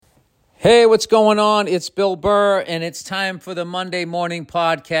Hey, what's going on? It's Bill Burr, and it's time for the Monday Morning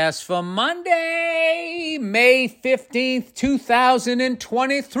Podcast for Monday, May 15th,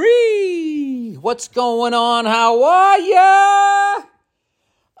 2023. What's going on? How are ya?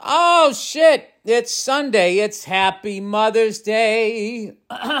 Oh, shit. It's Sunday. It's Happy Mother's Day.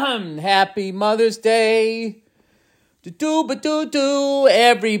 Happy Mother's Day. Do-do-ba-do-do.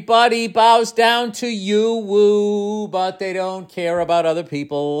 Everybody bows down to you, woo, but they don't care about other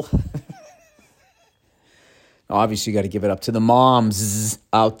people. Obviously, you got to give it up to the moms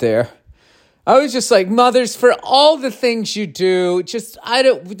out there. I was just like, mothers, for all the things you do,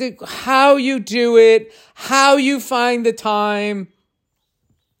 how you do it, how you find the time.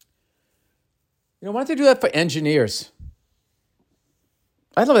 You know, why don't they do that for engineers?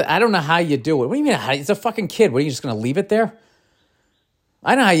 I love it. I don't know how you do it. What do you mean? It's a fucking kid. What, are you just going to leave it there?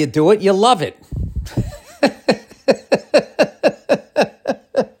 I know how you do it. You love it.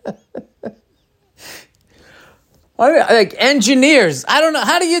 Like engineers, I don't know.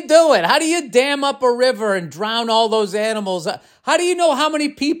 How do you do it? How do you dam up a river and drown all those animals? How do you know how many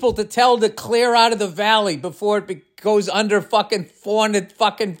people to tell to clear out of the valley before it goes under fucking 400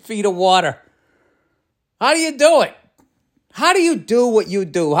 fucking feet of water? How do you do it? How do you do what you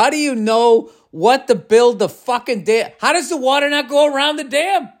do? How do you know what to build the fucking dam? How does the water not go around the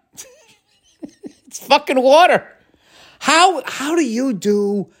dam? It's fucking water. How do you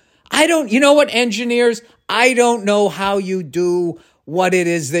do? You know what, engineers? I don't know how you do what it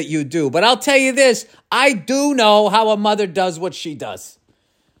is that you do. But I'll tell you this, I do know how a mother does what she does.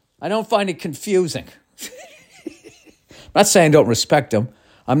 I don't find it confusing. I'm not saying I don't respect them.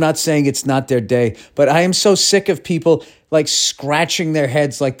 I'm not saying it's not their day. But I am so sick of people like scratching their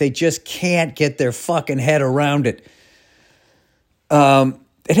heads like they just can't get their fucking head around it.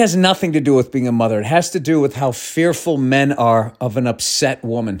 It has nothing to do with being a mother. It has to do with how fearful men are of an upset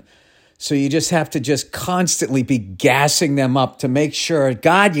woman. So you just have to just constantly be gassing them up to make sure,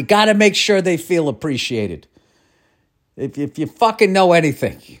 God, you got to make sure they feel appreciated. If you fucking know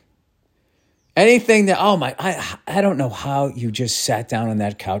anything that, I don't know how you just sat down on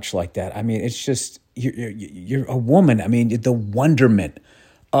that couch like that. I mean, it's just, you're a woman. I mean, the wonderment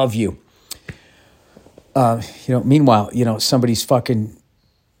of you. Meanwhile, somebody's fucking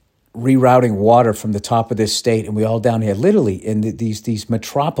rerouting water from the top of this state, and we all down here, literally in these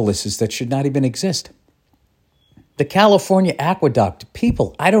metropolises that should not even exist. The California aqueduct,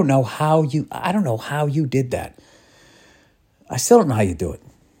 people, I don't know how you did that. I still don't know how you do it.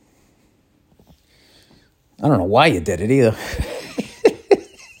 I don't know why you did it either.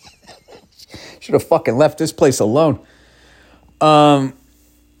 Should have fucking left this place alone. How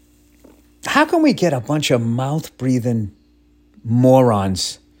can we get a bunch of mouth-breathing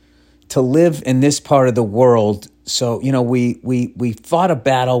morons to live in this part of the world? So, we fought a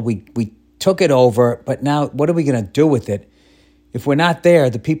battle, we took it over, but now what are we going to do with it? If we're not there,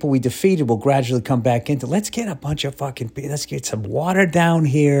 the people we defeated will gradually come back into. Let's get some water down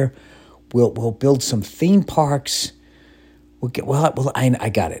here. We'll build some theme parks. I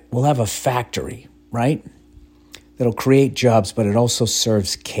got it. We'll have a factory, right? That'll create jobs, but it also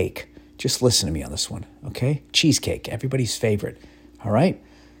serves cake. Just listen to me on this one, okay? Cheesecake, everybody's favorite, all right?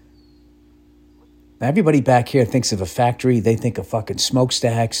 Everybody back here thinks of a factory. They think of fucking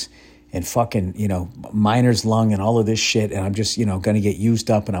smokestacks and fucking, miner's lung and all of this shit. And I'm just, going to get used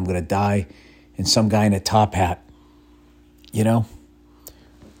up and I'm going to die. And some guy in a top hat,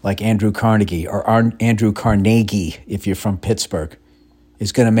 like Andrew Carnegie or Andrew Carnegie, if you're from Pittsburgh,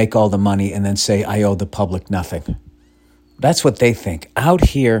 is going to make all the money and then say, I owe the public nothing. That's what they think. Out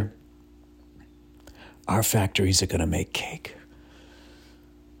here, our factories are going to make cake.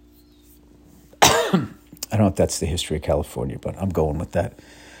 I don't know if that's the history of California, but I'm going with that.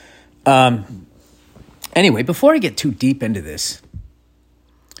 Anyway, before I get too deep into this,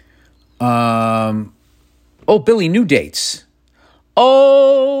 Billy, new dates.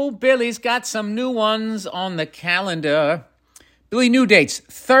 Oh, Billy's got some new ones on the calendar. Billy, new dates.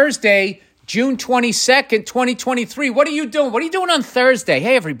 Thursday, June 22nd, 2023. What are you doing? What are you doing on Thursday?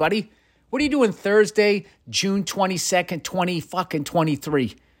 Hey, everybody. What are you doing Thursday, June 22nd,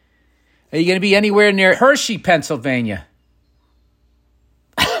 2023? Are you going to be anywhere near Hershey, Pennsylvania?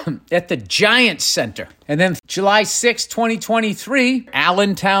 At the Giant Center. And then July 6, 2023,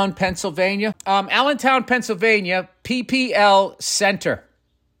 Allentown, Pennsylvania. Allentown, Pennsylvania, PPL Center.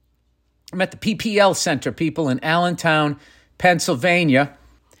 I'm at the PPL Center, people, in Allentown, Pennsylvania.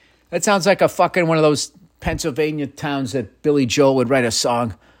 That sounds like a fucking one of those Pennsylvania towns that Billy Joel would write a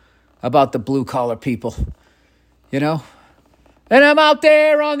song about the blue-collar people. And I'm out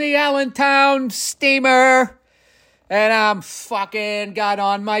there on the Allentown steamer, And I'm fucking got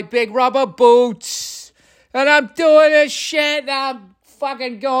on my big rubber boots. And I'm doing this shit. And I'm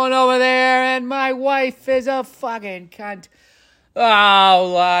fucking going over there. And my wife is a fucking cunt.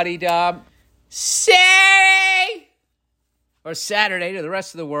 Oh, la-di-da. Saturday to the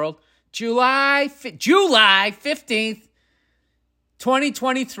rest of the world. July 15th,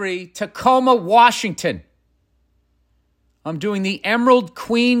 2023, Tacoma, Washington. I'm doing the Emerald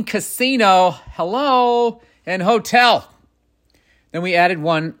Queen Casino, hello, and hotel. Then we added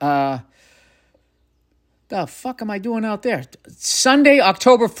one, the fuck am I doing out there? Sunday,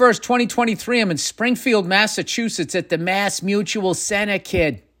 October 1st, 2023, I'm in Springfield, Massachusetts at the Mass Mutual Center,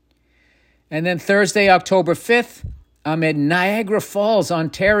 kid. And then Thursday, October 5th, I'm in Niagara Falls,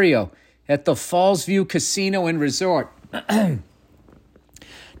 Ontario at the Fallsview Casino and Resort.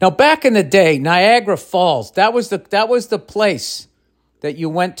 Now, back in the day, Niagara Falls, that was the place that you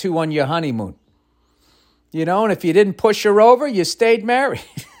went to on your honeymoon. You know, and if you didn't push her over, you stayed married.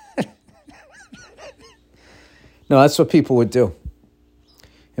 No, that's what people would do.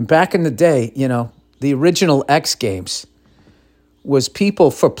 And back in the day, you know, the original X Games was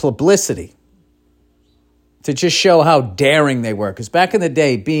people for publicity, to just show how daring they were. Because back in the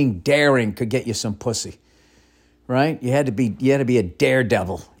day, being daring could get you some pussy. Right? You had to be a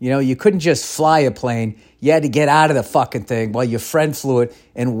daredevil. You know, you couldn't just fly a plane. You had to get out of the fucking thing while your friend flew it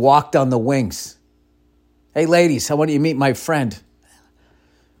and walked on the wings. Hey, ladies, I want you to meet my friend.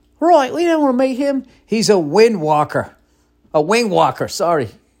 Right, we don't want to meet him. He's a wind walker. A wing walker, sorry.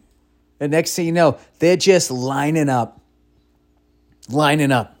 And next thing you know, they're just lining up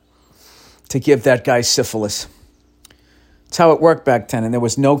to give that guy syphilis. That's how it worked back then, and there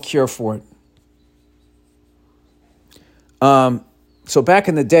was no cure for it. So back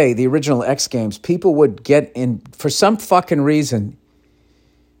in the day, the original X Games, people would get in, for some fucking reason,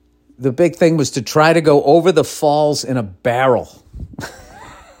 the big thing was to try to go over the falls in a barrel.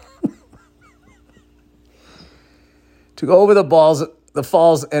 To go over the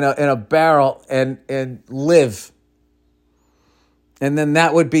falls in a barrel and live. And then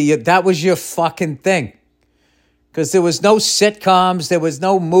that was your fucking thing. Because there was no sitcoms, there was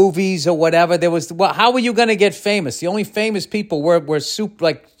no movies or whatever. How were you going to get famous? The only famous people were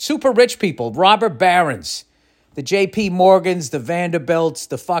super rich people. Robber barons, the J.P. Morgans, the Vanderbilts,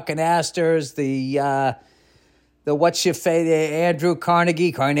 the fucking Astors, the Andrew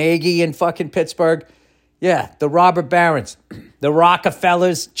Carnegie in fucking Pittsburgh. Yeah, the robber barons, the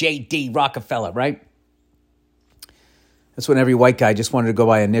Rockefellers, J.D. Rockefeller, right? That's when every white guy just wanted to go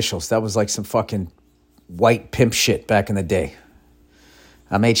by initials. That was like some fucking white pimp shit back in the day.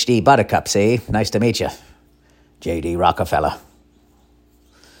 I'm H.D. Buttercup, see? Nice to meet you. J.D. Rockefeller.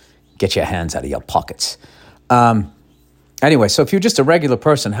 Get your hands out of your pockets. Anyway, so if you're just a regular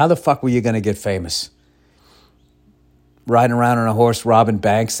person, how the fuck were you going to get famous? Riding around on a horse, robbing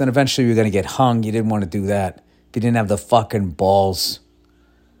banks, then eventually you're going to get hung. You didn't want to do that. You didn't have the fucking balls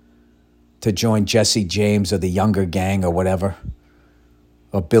to join Jesse James or the Younger Gang or whatever.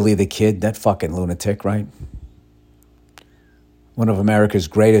 Or Billy the Kid, that fucking lunatic, right? One of America's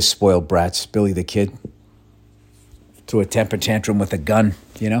greatest spoiled brats, Billy the Kid. Threw a temper tantrum with a gun,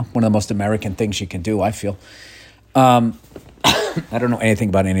 you know? One of the most American things you can do, I feel. I don't know anything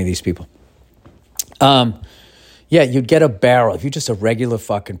about any of these people. Yeah, you'd get a barrel if you're just a regular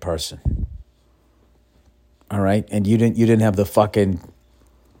fucking person. All right? And you didn't have the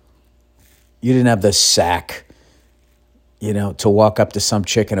sack, you know, to walk up to some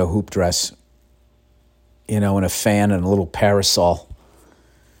chick in a hoop dress, you know, and a fan and a little parasol.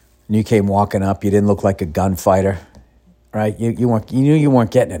 And you came walking up, you didn't look like a gunfighter, right? You knew you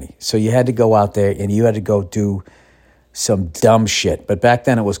weren't getting any. So you had to go out there and you had to go do some dumb shit. But back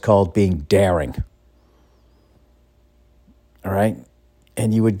then it was called being daring. All right?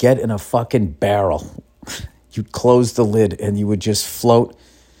 And you would get in a fucking barrel. You'd close the lid and you would just float.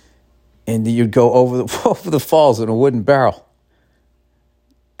 And you'd go over the falls in a wooden barrel.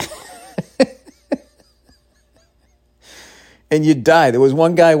 And you'd die. There was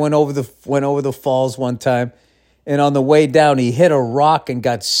one guy went over the falls one time, and on the way down he hit a rock and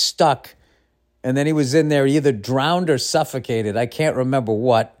got stuck. And then he was in there either drowned or suffocated. I can't remember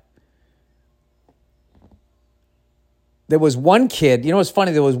what. There was one kid, you know what's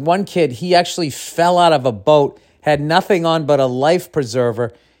funny? There was one kid, he actually fell out of a boat, had nothing on but a life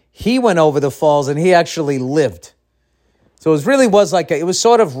preserver. He went over the falls and he actually lived. So it really was it was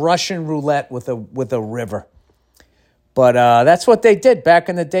sort of Russian roulette with a river. But that's what they did back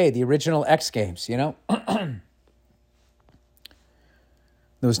in the day, the original X Games, you know? There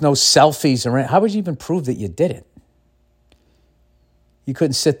was no selfies or anything. How would you even prove that you did it? You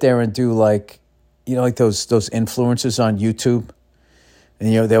couldn't sit there and do like those influencers on YouTube,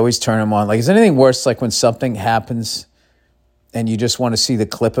 and they always turn them on. Like, is anything worse like when something happens and you just want to see the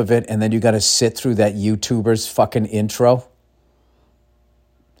clip of it, and then you got to sit through that YouTuber's fucking intro?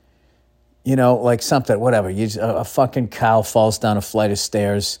 Like something, whatever. A fucking cow falls down a flight of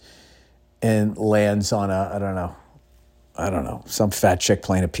stairs and lands on I don't know, some fat chick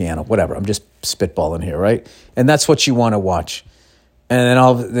playing a piano, whatever. I'm just spitballing here, right? And that's what you want to watch.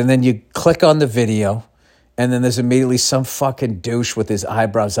 And then you click on the video, and then there's immediately some fucking douche with his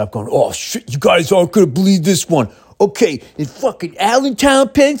eyebrows up going, oh, shit, you guys aren't going to believe this one. Okay, in fucking Allentown,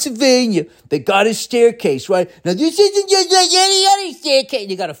 Pennsylvania, they got a staircase, right? Now, this isn't just like any other staircase.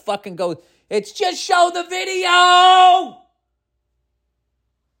 You got to fucking go, it's just show the video.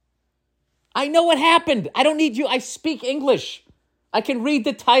 I know what happened. I don't need you. I speak English. I can read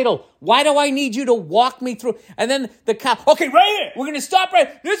the title. Why do I need you to walk me through? And then the cow. Okay, right here. We're going to stop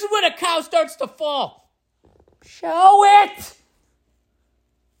right. This is when a cow starts to fall. Show it.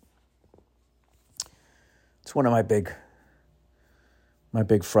 It's one of my big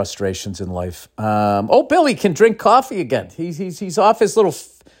frustrations in life. Billy can drink coffee again. He's off his little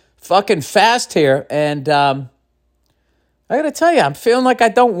fucking fast here. And I got to tell you, I'm feeling like I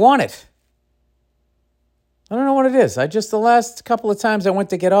don't want it. I don't know what it is. The last couple of times I went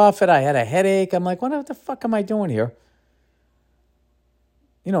to get off it, I had a headache. I'm like, what the fuck am I doing here?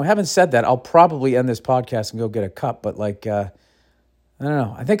 Having said that, I'll probably end this podcast and go get a cup. But I don't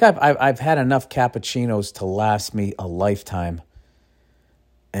know. I think I've had enough cappuccinos to last me a lifetime.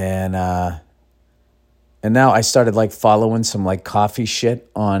 And now I started following some coffee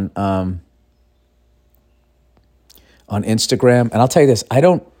shit on Instagram. And I'll tell you this,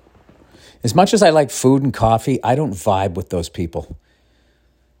 as much as I like food and coffee, I don't vibe with those people.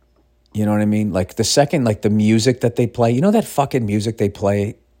 You know what I mean? The second, the music that they play, that fucking music they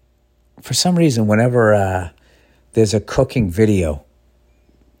play, for some reason, whenever there's a cooking video,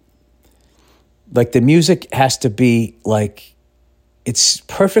 the music has to be it's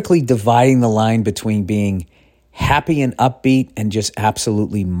perfectly dividing the line between being happy and upbeat and just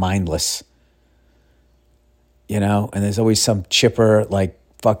absolutely mindless. And there's always some chipper,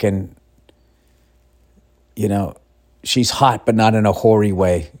 fucking, she's hot, but not in a hoary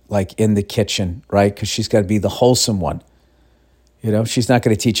way, in the kitchen, right? Because she's got to be the wholesome one. She's not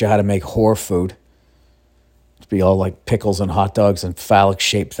going to teach you how to make whore food. It'd be all pickles and hot dogs and phallic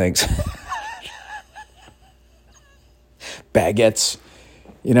shaped things. Baguettes.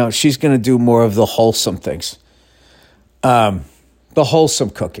 She's going to do more of the wholesome things. The wholesome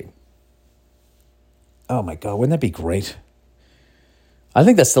cooking. Oh my God, wouldn't that be great? I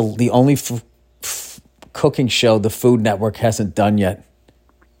think that's the only cooking show the Food Network hasn't done yet.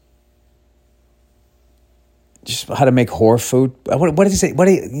 Just how to make whore food. What is it?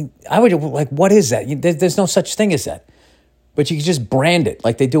 What is that? There's no such thing as that. But you can just brand it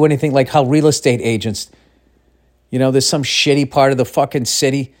like they do anything, like how real estate agents, there's some shitty part of the fucking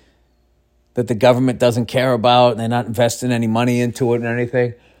city that the government doesn't care about and they're not investing any money into it and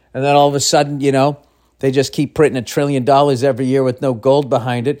anything. And then all of a sudden, they just keep printing $1 trillion every year with no gold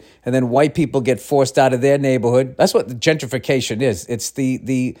behind it. And then white people get forced out of their neighborhood. That's what the gentrification is. It's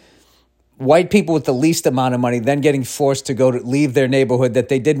the white people with the least amount of money then getting forced to leave their neighborhood that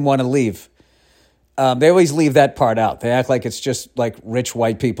they didn't want to leave. They always leave that part out. They act like it's just rich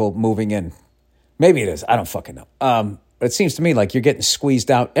white people moving in. Maybe it is. I don't fucking know. But it seems to me like you're getting squeezed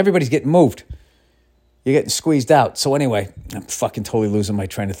out. Everybody's getting moved. You're getting squeezed out. So anyway, I'm fucking totally losing my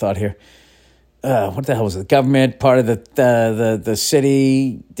train of thought here. What the hell was it? The government, part of the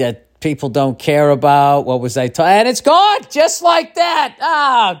city that people don't care about. What was I talking? And it's gone just like that.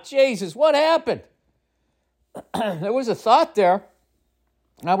 Oh, Jesus, what happened? There was a thought there.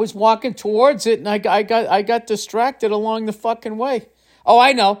 I was walking towards it, and I got distracted along the fucking way. Oh,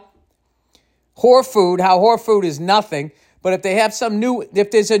 I know. Whore food, how whore food is nothing. But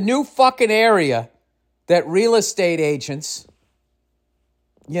if there's a new fucking area that real estate agents,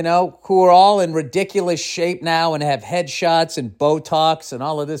 who are all in ridiculous shape now and have headshots and Botox and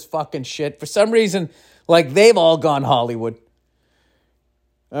all of this fucking shit. For some reason, they've all gone Hollywood.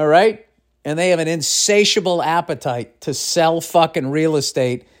 All right? And they have an insatiable appetite to sell fucking real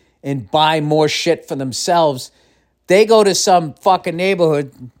estate and buy more shit for themselves. They go to some fucking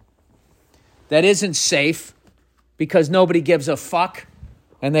neighborhood that isn't safe because nobody gives a fuck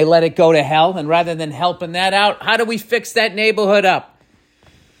and they let it go to hell. And rather than helping that out, how do we fix that neighborhood up?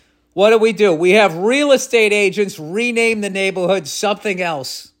 What do? We have real estate agents rename the neighborhood something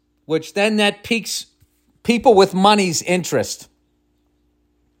else, which then that piques people with money's interest.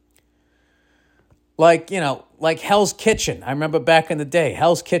 like Hell's Kitchen. I remember back in the day,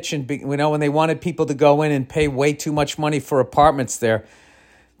 Hell's Kitchen, when they wanted people to go in and pay way too much money for apartments there,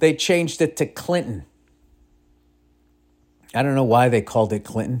 they changed it to Clinton. I don't know why they called it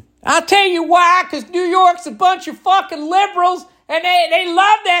Clinton. I'll tell you why, because New York's a bunch of fucking liberals, and they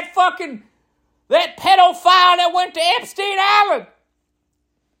love that pedophile that went to Epstein Island.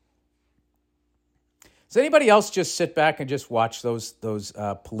 Does anybody else just sit back and just watch those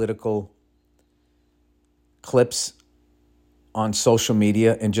political clips on social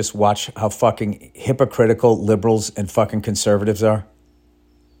media and just watch how fucking hypocritical liberals and fucking conservatives are?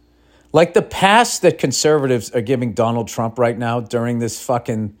 Like the pass that conservatives are giving Donald Trump right now during this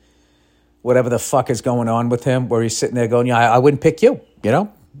fucking whatever the fuck is going on with him, where he's sitting there going, yeah, I wouldn't pick you, you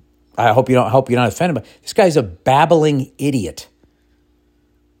know? I hope you're not offended, but this guy's a babbling idiot.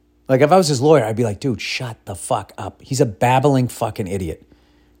 Like, if I was his lawyer, I'd be like, dude, shut the fuck up. He's a babbling fucking idiot,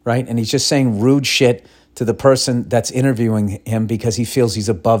 right? And he's just saying rude shit to the person that's interviewing him because he feels he's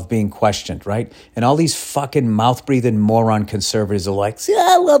above being questioned, right? And all these fucking mouth-breathing moron conservatives are like, see,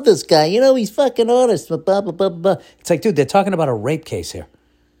 I love this guy. You know, he's fucking honest. Blah, blah, blah, blah. It's like, dude, they're talking about a rape case here.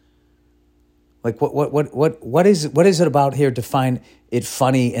 Like, what is it about here to find it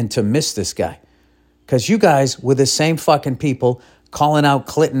funny and to miss this guy? Because you guys were the same fucking people calling out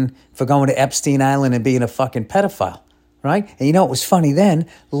Clinton for going to Epstein Island and being a fucking pedophile, right? And you know what was funny then?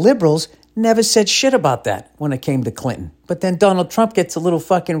 Liberals never said shit about that when it came to Clinton. But then Donald Trump gets a little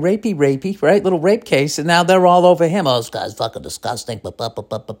fucking rapey, right? Little rape case, and now they're all over him. Oh, this guy's fucking disgusting.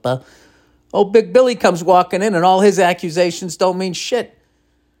 Oh, Big Billy comes walking in, and all his accusations don't mean shit.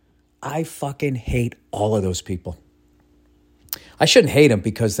 I fucking hate all of those people. I shouldn't hate them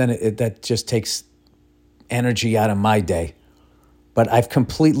because then that just takes energy out of my day. But I've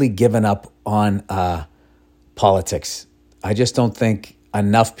completely given up on politics. I just don't think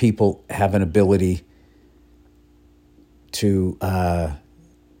enough people have an ability to, I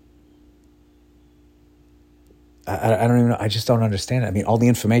don't even know. I just don't understand it. I mean, all the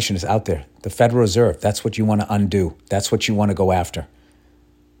information is out there. The Federal Reserve, that's what you want to undo. That's what you want to go after.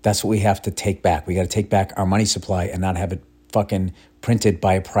 That's what we have to take back. We got to take back our money supply and not have it fucking printed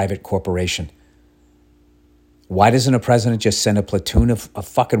by a private corporation. Why doesn't a president just send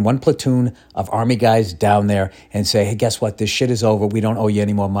one platoon of army guys down there and say, hey, guess what? This shit is over. We don't owe you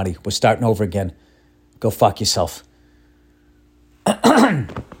any more money. We're starting over again. Go fuck yourself. Why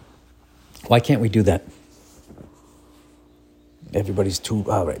can't we do that? Everybody's too,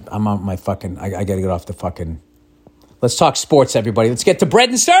 all right, I'm on my fucking, I got to get off the fucking, let's talk sports, everybody. Let's get to bread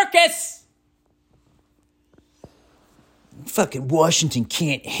and circus. Fucking Washington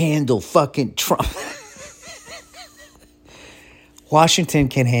can't handle fucking Trump. Washington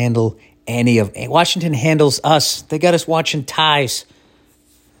can handle Washington handles us. They got us watching ties.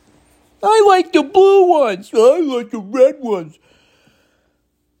 I like the blue ones. I like the red ones.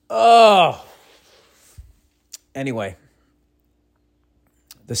 Oh. Anyway.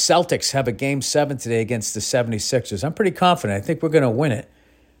 The Celtics have a Game 7 today against the 76ers. I'm pretty confident. I think we're going to win it.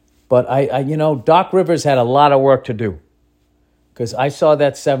 But, Doc Rivers had a lot of work to do. Because I saw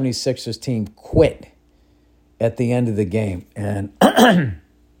that 76ers team quit at the end of the game. And I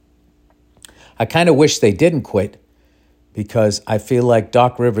kind of wish they didn't quit because I feel like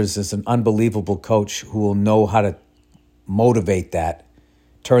Doc Rivers is an unbelievable coach who will know how to motivate that,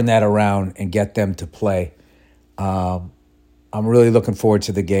 turn that around, and get them to play. I'm really looking forward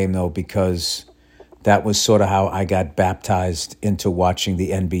to the game, though, because that was sort of how I got baptized into watching the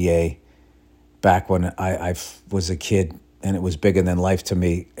NBA back when I was a kid, and it was bigger than life to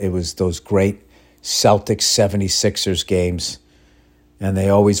me. It was those great Celtics 76ers games, and they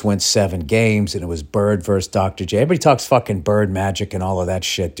always went 7 games, and it was Bird versus Dr. J. Everybody talks fucking Bird magic and all of that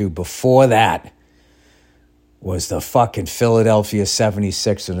shit, dude. Before that was the fucking Philadelphia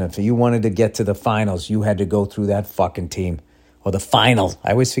 76ers, and if you wanted to get to the finals, you had to go through that fucking team. Or the final.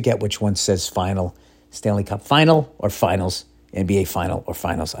 I always forget which one says final. Stanley Cup final or finals? NBA final or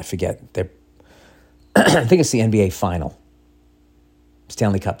finals? I forget. I think it's the NBA final.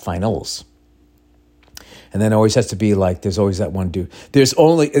 Stanley Cup finals. And then it always has to be like, there's always that one dude.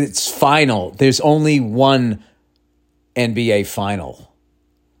 It's final. There's only one NBA final.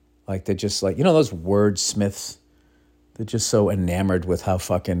 Like, they're just like, those wordsmiths? They're just so enamored with how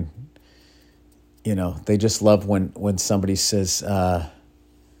fucking, they just love when somebody says,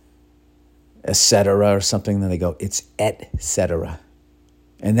 et cetera or something. Then they go, it's et cetera.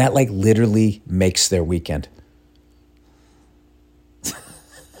 And that like literally makes their weekend.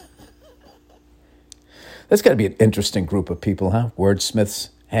 That's got to be an interesting group of people, huh?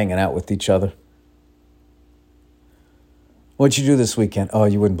 Wordsmiths hanging out with each other. What'd you do this weekend? Oh,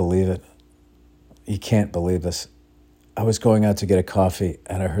 you wouldn't believe it. You can't believe this. I was going out to get a coffee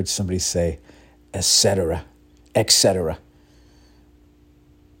and I heard somebody say, etc., etc.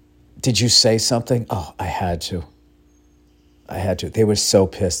 Did you say something? Oh, I had to. They were so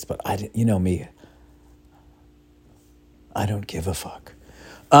pissed, but I didn't, you know me. I don't give a fuck.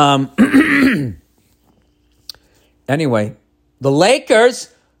 Anyway, the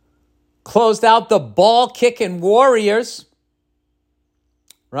Lakers closed out the ball-kicking Warriors.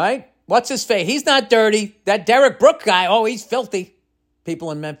 Right? What's his face? He's not dirty. That Derek Brooks guy, oh, he's filthy.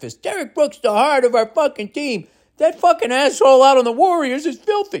 People in Memphis. Derek Brooks, the heart of our fucking team. That fucking asshole out on the Warriors is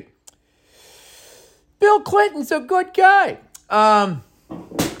filthy. Bill Clinton's a good guy.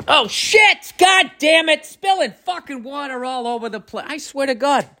 Oh, shit! God damn it! Spilling fucking water all over the place. I swear to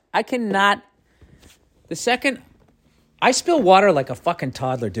God, I cannot. The second I spill water like a fucking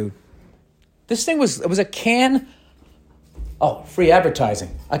toddler, dude. This thing was a can. Oh, free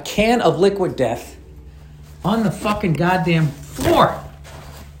advertising. A can of liquid death on the fucking goddamn floor.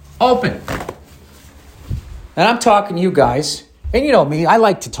 Open. And I'm talking to you guys. And you know me, I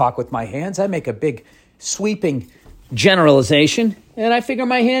like to talk with my hands. I make a big sweeping generalization. And I figure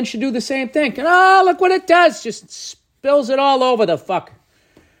my hand should do the same thing. And oh, look what it does. Just spills it all over the fuck.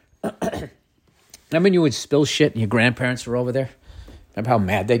 Remember when you would spill shit and your grandparents were over there? Remember how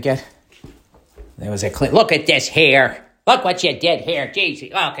mad they get? There was a clean. Look at this here. Look what you did here. Jeez,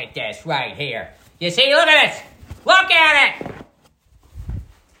 look at this right here. You see, look at this. Look at it.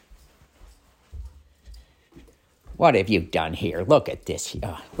 What have you done here? Look at this.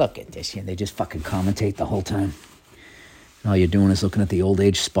 Oh, look at this. And they just fucking commentate the whole time. And all you're doing is looking at the old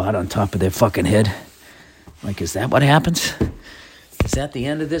age spot on top of their fucking head. Like, is that what happens? Is that the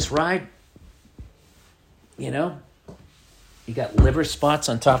end of this ride? You know? You got liver spots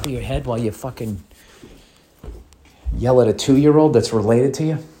on top of your head while you fucking yell at a 2-year-old that's related to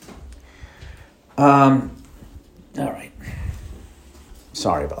you? All right.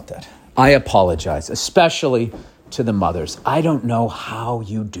 Sorry about that. I apologize, especially to the mothers. I don't know how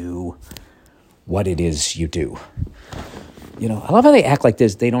you do what it is you do. You know, I love how they act like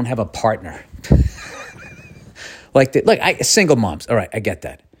this. They don't have a partner. Single moms. All right, I get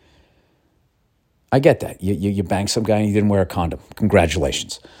that. You banged some guy and you didn't wear a condom.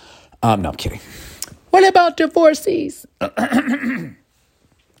 Congratulations. No, I'm kidding. What about divorcees?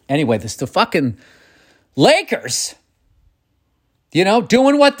 Anyway, this the fucking Lakers, you know,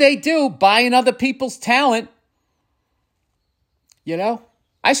 doing what they do, buying other people's talent. You know,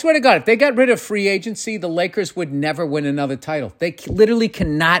 I swear to God, if they got rid of free agency, the Lakers would never win another title. They literally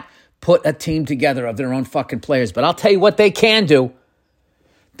cannot put a team together of their own fucking players. But I'll tell you what they can do.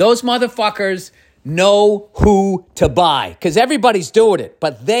 Those motherfuckers know who to buy. Because everybody's doing it.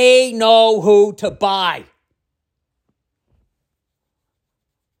 But they know who to buy.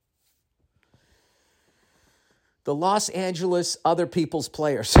 The Los Angeles other people's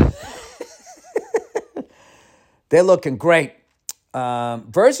players. They're looking great.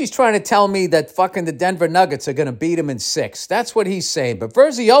 Verzi's trying to tell me that fucking the Denver Nuggets are going to beat him in 6. That's what he's saying. But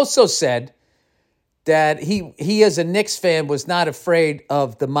Verzi also said that he as a Knicks fan was not afraid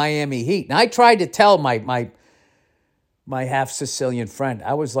of the Miami Heat. And I tried to tell my half Sicilian friend,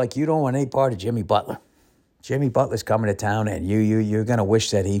 I was like, you don't want any part of Jimmy Butler. Jimmy Butler's coming to town, and you're going to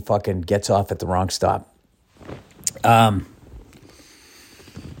wish that he fucking gets off at the wrong stop.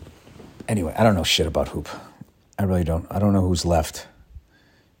 Anyway, I don't know shit about hoop. I really don't. I don't know who's left.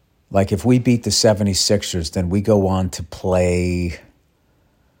 Like, if we beat the 76ers, then we go on to play...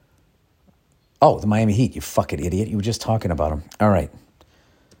 Oh, the Miami Heat, you fucking idiot. You were just talking about them. All right.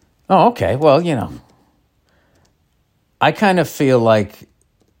 Oh, okay. Well, you know. I kind of feel like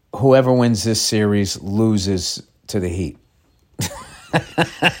whoever wins this series loses to the Heat.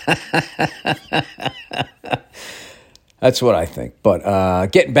 That's what I think.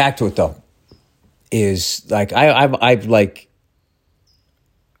 But getting back to it, though, is like I've like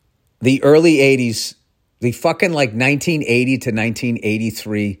the early 80s, the fucking like 1980 to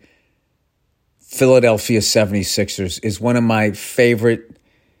 1983 Philadelphia 76ers is one of my favorite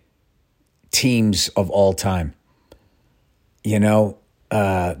teams of all time. You know,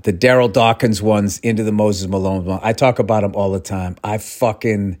 the Daryl Dawkins ones into the Moses Malone one. I talk about them all the time.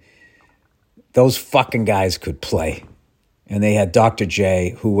 Those fucking guys could play. And they had Dr.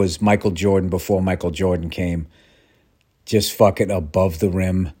 J, who was Michael Jordan before Michael Jordan came, just fucking above the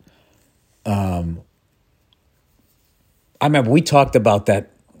rim. I remember we talked about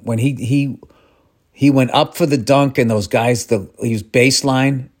that when he went up for the dunk and those guys, he was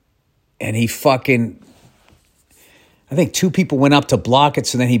baseline, and he fucking, I think 2 people went up to block it,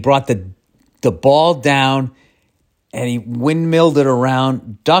 so then he brought the ball down and he windmilled it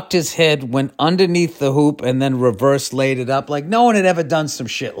around, ducked his head, went underneath the hoop, and then reverse laid it up. Like, no one had ever done some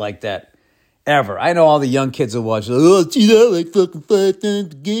shit like that. Ever. I know all the young kids will watch, see that, like fucking 5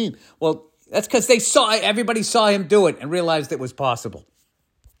 times a game. Well, that's because everybody saw him do it and realized it was possible.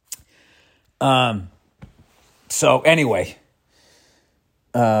 So anyway,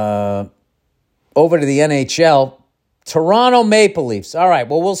 over to the NHL, Toronto Maple Leafs. All right,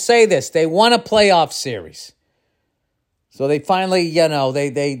 well, we'll say this. They won a playoff series. So they finally,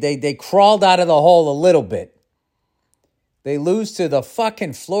 they crawled out of the hole a little bit. They lose to the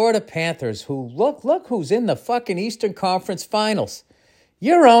fucking Florida Panthers, who, look who's in the fucking Eastern Conference Finals.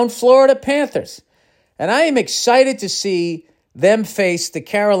 Your own Florida Panthers. And I am excited to see them face the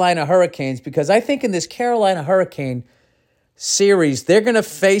Carolina Hurricanes, because I think in this Carolina Hurricane series, they're going to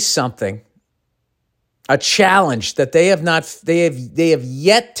face something, a challenge that they have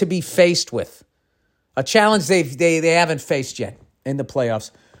yet to be faced with, a challenge they haven't faced yet in the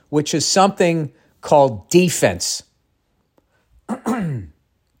playoffs, which is something called defense. I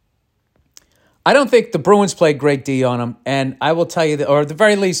don't think the Bruins played great D on them, and I will tell you that, or at the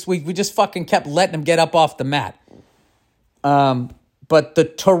very least, we just fucking kept letting them get up off the mat. But the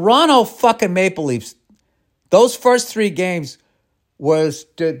Toronto fucking Maple Leafs, those first 3 games was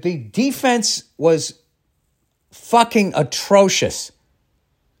the defense was fucking atrocious.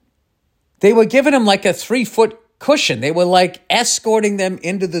 They were giving them like a 3-foot cushion. They were like escorting them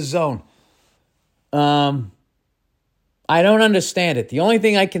into the zone. I don't understand it. The only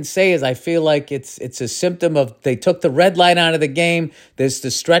thing I can say is I feel like it's a symptom of they took the red light out of the game. There's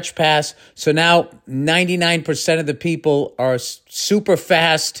the stretch pass. So now 99% of the people are super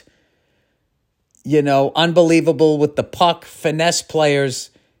fast, unbelievable with the puck, finesse players,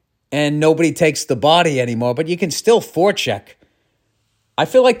 and nobody takes the body anymore. But you can still forecheck. I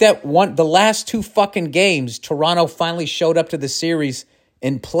feel like the last 2 fucking games, Toronto finally showed up to the series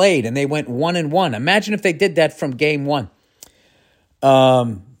and played, and they went 1-1. Imagine if they did that from game 1.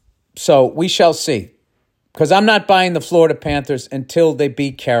 So we shall see, because I'm not buying the Florida Panthers until they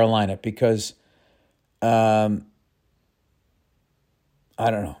beat Carolina, because, I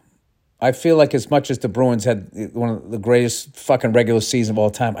don't know. I feel like as much as the Bruins had one of the greatest fucking regular season of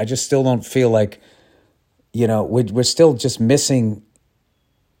all time, I just still don't feel like, we're still just missing.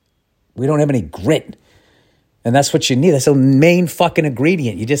 We don't have any grit. And that's what you need. That's the main fucking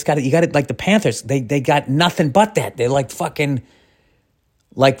ingredient. You got it like the Panthers. They got nothing but that. They're like fucking,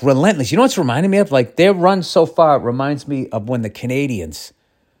 like relentless. You know what's reminding me of? Like their run so far reminds me of when the Canadians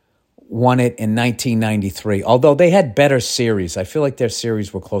won it in 1993. Although they had better series. I feel like their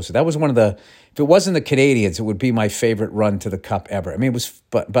series were closer. That was one of the, if it wasn't the Canadians, it would be my favorite run to the Cup ever. I mean, it was,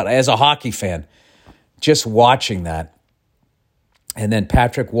 but as a hockey fan, just watching that. And then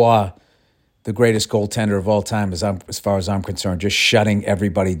Patrick Waugh, the greatest goaltender of all time, as far as I'm concerned, just shutting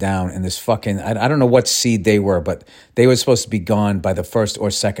everybody down in this fucking, I don't know what seed they were, but they were supposed to be gone by the first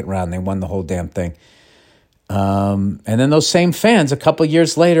or second round. They won the whole damn thing. And then those same fans, a couple of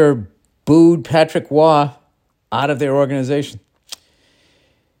years later, booed Patrick Waugh out of their organization.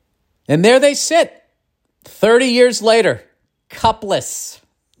 And there they sit, 30 years later, cupless.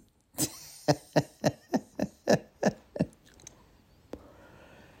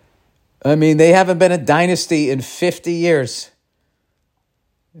 I mean, they haven't been a dynasty in 50 years.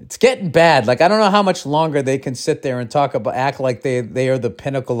 It's getting bad. Like, I don't know how much longer they can sit there and act like they are the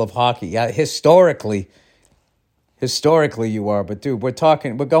pinnacle of hockey. Yeah, historically you are. But, dude,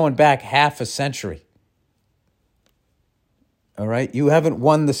 we're going back half a century. All right? You haven't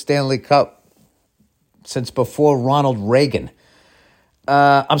won the Stanley Cup since before Ronald Reagan.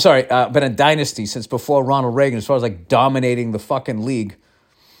 I'm sorry, been a dynasty since before Ronald Reagan, as far as, like, dominating the fucking league.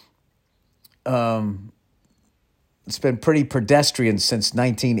 It's been pretty pedestrian since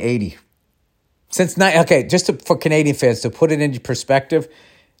 1980. For Canadian fans, to put it into perspective,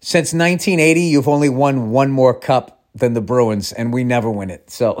 since 1980, you've only won one more cup than the Bruins, and we never win it.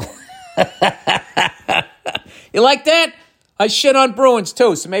 So, you like that? I shit on Bruins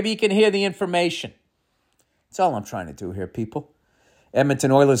too, so maybe you can hear the information. That's all I'm trying to do here, people.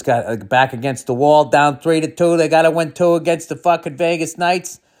 Edmonton Oilers got back against the wall, down 3-2. They got to win 2 against the fucking Vegas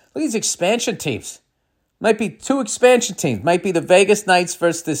Knights. Look at these expansion teams. Might be 2 expansion teams. Might be the Vegas Knights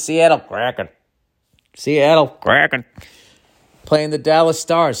versus the Seattle Kraken. Playing the Dallas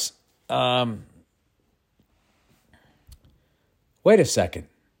Stars. Wait a second.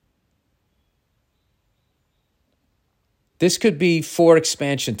 This could be 4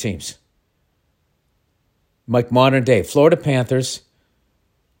 expansion teams. Like modern day. Florida Panthers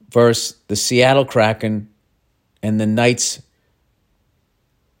versus the Seattle Kraken and the Knights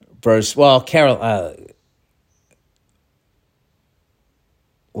versus,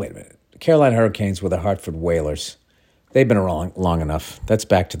 wait a minute. The Carolina Hurricanes were the Hartford Whalers. They've been around long enough. That's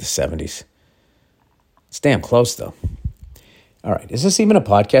back to the 70s. It's damn close, though. All right. Is this even a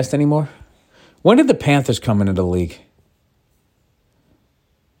podcast anymore? When did the Panthers come into the league?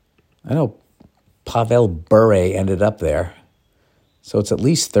 I know Pavel Bure ended up there. So it's at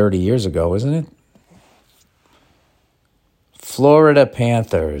least 30 years ago, isn't it? Florida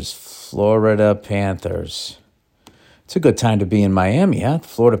Panthers. It's a good time to be in Miami, huh? The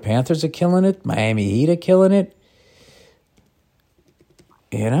Florida Panthers are killing it. Miami Heat are killing it.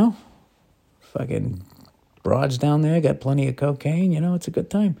 You know? Fucking broads down there got plenty of cocaine. You know, it's a good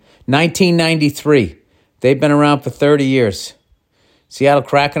time. 1993. They've been around for 30 years. Seattle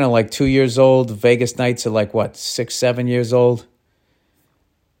Kraken are like 2 years old. Vegas Knights are like, 6, 7 years old?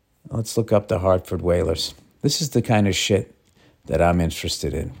 Let's look up the Hartford Whalers. This is the kind of shit that I'm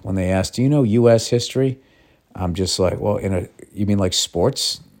interested in. When they ask, do you know U.S. history? I'm just like, you mean like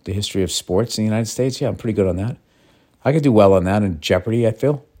sports? The history of sports in the United States? Yeah, I'm pretty good on that. I could do well on that in Jeopardy, I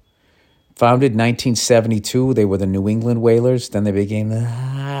feel. Founded 1972, they were the New England Whalers. Then they became the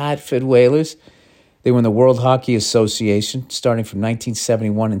Hartford Whalers. They were in the World Hockey Association starting from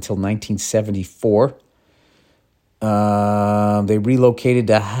 1971 until 1974. They relocated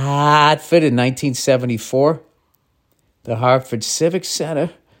to Hartford in 1974. The Hartford Civic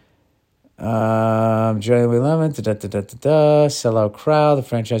Center. January 11th. Sellout crowd. The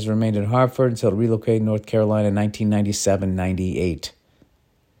franchise remained in Hartford until it relocated to North Carolina in 1997-98.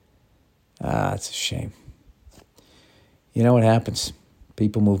 It's a shame. You know what happens?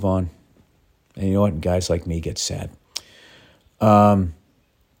 People move on. And you know what? Guys like me get sad. Okay.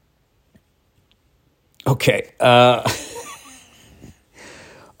 I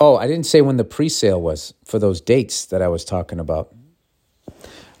didn't say when the pre-sale was for those dates that I was talking about.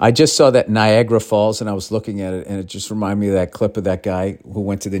 I just saw that Niagara Falls, and I was looking at it, and it just reminded me of that clip of that guy who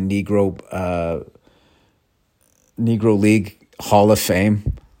went to the Negro League Hall of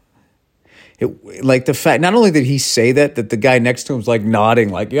Fame. Like the fact, not only did he say that the guy next to him was like nodding,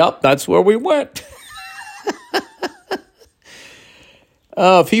 like, yep, that's where we went.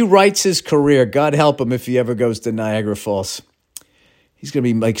 If he writes his career, God help him if he ever goes to Niagara Falls. He's going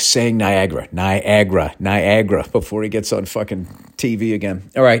to be like saying Niagara before he gets on fucking TV again.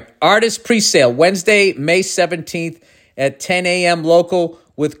 All right. Artist presale, Wednesday, May 17th at 10 a.m. local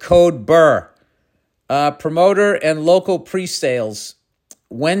with code BURR. Promoter and local presales,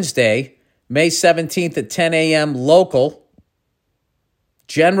 Wednesday, May 17th at 10 a.m. local.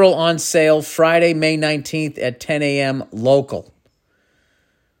 General on sale, Friday, May 19th at 10 a.m. local.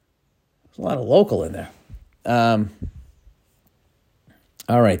 There's a lot of local in there.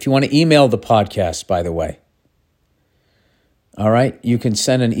 All right. If you want to email the podcast, by the way, all right, you can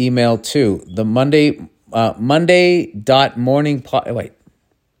send an email to the Monday.morning. Wait.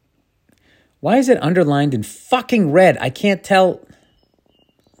 Why is it underlined in fucking red? I can't tell.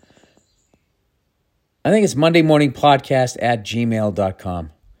 I think it's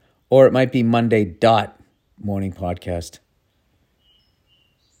mondaymorningpodcast@gmail.com. Or it might be monday.morningpodcast.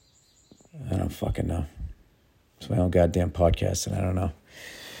 I don't fucking know. It's my own goddamn podcast, and I don't know.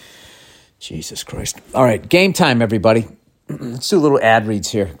 Jesus Christ. All right, game time, everybody. Let's do a little ad reads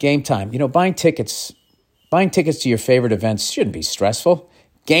here. Game time. You know, buying tickets to your favorite events shouldn't be stressful.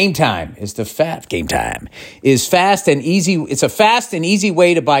 Game time is fast and easy. It's a fast and easy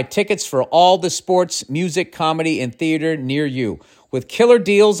way to buy tickets for all the sports, music, comedy, and theater near you. With killer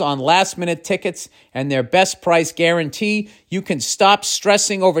deals on last-minute tickets and their best price guarantee, you can stop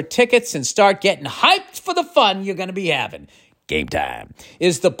stressing over tickets and start getting hyped for the fun you're going to be having. Game Time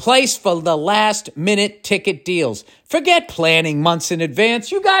is the place for the last-minute ticket deals. Forget planning months in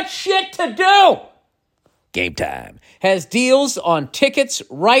advance. You got shit to do. Game Time has deals on tickets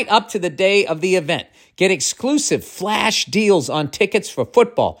right up to the day of the event. Get exclusive flash deals on tickets for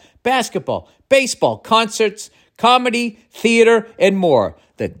football, basketball, baseball, concerts, comedy, theater, and more.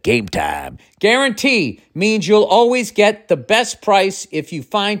 The Game Time guarantee means you'll always get the best price if you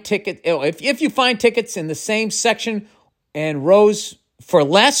find tickets in the same section and rows for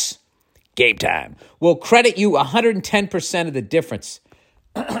less. Game Time will credit you 110% of the difference.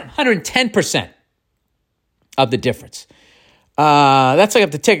 110% of the difference. That's like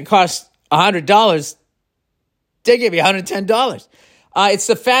if the ticket costs $100, they give you $110. It's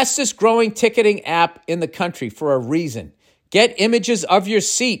the fastest growing ticketing app in the country for a reason. Get images of your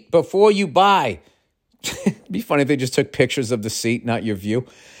seat before you buy. It'd be funny if they just took pictures of the seat, not your view.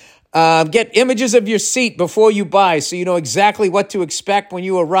 Get images of your seat before you buy so you know exactly what to expect when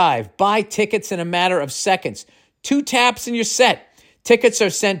you arrive. Buy tickets in a matter of seconds. 2 taps and you're set. Tickets are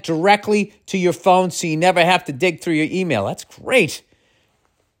sent directly to your phone so you never have to dig through your email. That's great.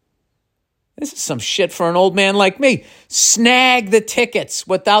 This is some shit for an old man like me. Snag the tickets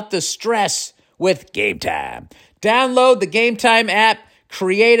without the stress with Game Time. Download the Game Time app,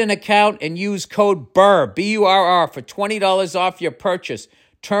 create an account, and use code BURR, B-U-R-R, for $20 off your purchase.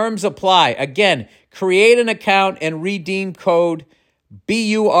 Terms apply. Again, create an account and redeem code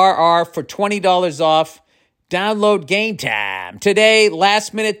BURR for $20 off. Download Game Time today.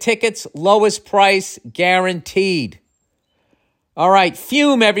 Last minute tickets, lowest price guaranteed. All right,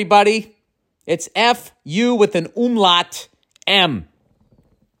 Fume, everybody. It's F-U with an umlaut, M.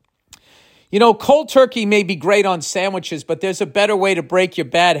 You know, cold turkey may be great on sandwiches, but there's a better way to break your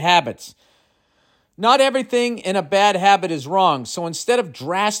bad habits. Not everything in a bad habit is wrong. So instead of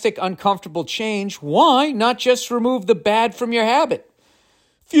drastic, uncomfortable change, why not just remove the bad from your habit?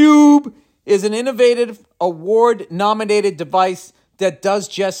 Fume is an innovative, award-nominated device that does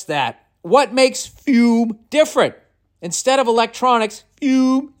just that. What makes Fume different? Instead of electronics,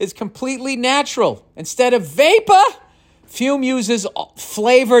 Fume is completely natural. Instead of vapor, Fume uses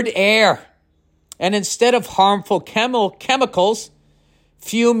flavored air. And instead of harmful chemicals,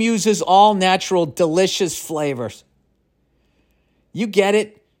 Fume uses all natural, delicious flavors. You get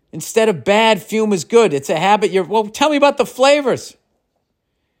it. Instead of bad, Fume is good. It's a habit. Well, tell me about the flavors.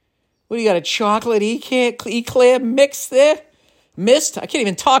 What do you got, a chocolate eclair mix there? Mist? I can't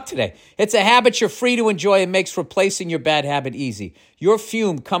even talk today. It's a habit you're free to enjoy and makes replacing your bad habit easy. Your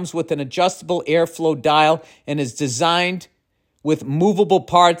Fume comes with an adjustable airflow dial and is designed with movable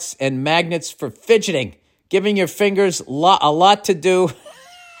parts and magnets for fidgeting, giving your fingers a lot to do.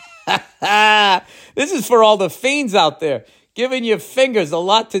 This is for all the fiends out there. Giving your fingers a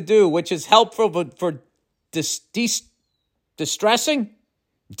lot to do, which is helpful for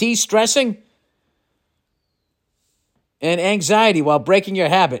de-stressing, and anxiety while breaking your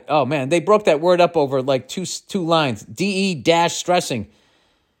habit. Oh, man, they broke that word up over like two lines. DE-stressing.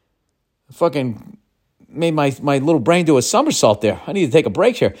 Fucking made my little brain do a somersault there. I need to take a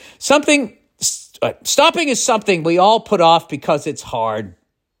break here. Stopping is something we all put off because it's hard.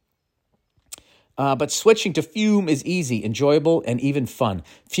 But switching to Fume is easy, enjoyable, and even fun.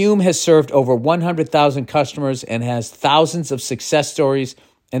 Fume has served over 100,000 customers and has thousands of success stories,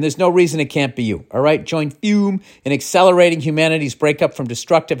 and there's no reason it can't be you. All right? Join Fume in accelerating humanity's breakup from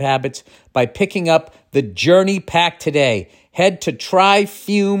destructive habits by picking up the Journey Pack today. Head to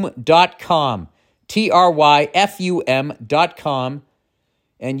tryfume.com, tryfum.com,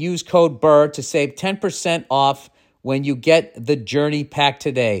 and use code BURR to save 10% off when you get the Journey Pack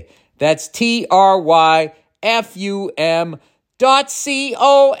today. That's tryfum.com.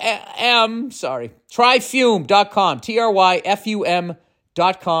 Tryfume.com, tryfum.com,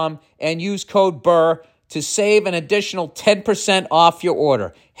 and use code BURR to save an additional 10% off your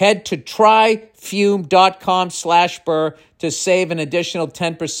order. Head to tryfume.com/BURR to save an additional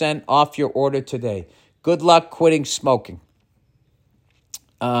 10% off your order today. Good luck quitting smoking.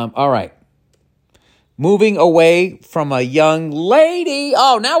 All right. Moving away from a young lady.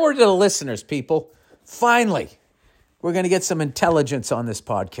 Oh, now we're to the listeners, people. Finally, we're going to get some intelligence on this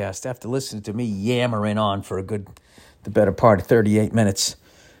podcast after listening to me yammering on for the better part of 38 minutes.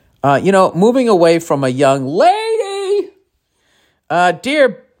 Moving away from a young lady.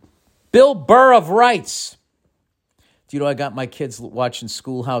 Dear Bill Burr of Rights. Do you know I got my kids watching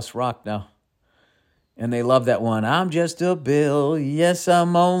Schoolhouse Rock now? And they love that one. I'm just a Bill. Yes,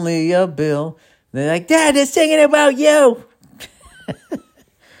 I'm only a Bill. They're like, Dad, they're singing about you.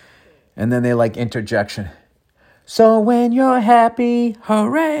 And then they like interjection. So when you're happy,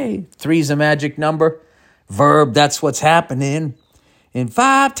 hooray. 3's a magic number. Verb, that's what's happening. In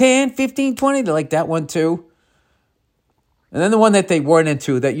 5, 10, 15, 20, they like that one too. And then the one that they weren't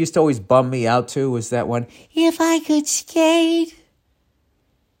into that used to always bum me out too was that one. If I could skate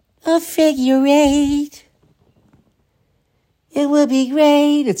a figure 8, it would be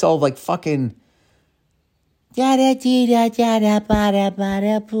great. It's all like fucking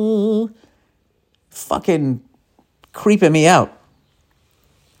da-da-dee-da-da-da-ba-da-ba-da-boo. Fucking creeping me out.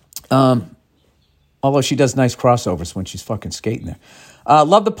 Although she does nice crossovers when she's fucking skating there.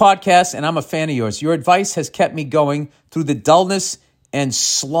 Love the podcast, and I'm a fan of yours. Your advice has kept me going through the dullness and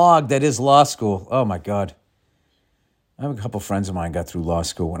slog that is law school. Oh, my God. I have a couple friends of mine got through law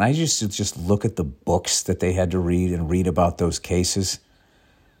school, and I used to just look at the books that they had to read and read about those cases.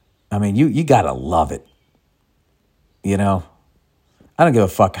 I mean, you got to love it. You know? I don't give a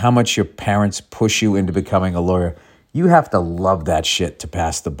fuck how much your parents push you into becoming a lawyer. You have to love that shit to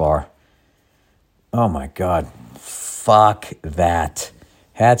pass the bar. Oh, my God. Fuck that.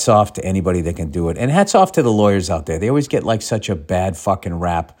 Hats off to anybody that can do it. And hats off to the lawyers out there. They always get like such a bad fucking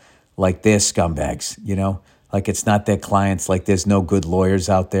rap, like they're scumbags, you know? like it's not their clients, like there's no good lawyers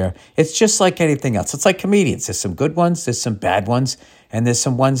out there. It's just like anything else. It's like comedians. There's some good ones, there's some bad ones, and there's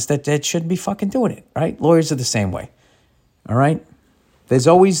some ones that shouldn't be fucking doing it, right? Lawyers are the same way, all right? There's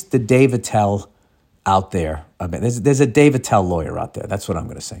always the Dave Attell out there. I mean, there's a Dave Attell lawyer out there. That's what I'm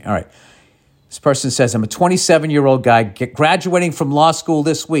going to say. All right. This person says, I'm a 27-year-old guy graduating from law school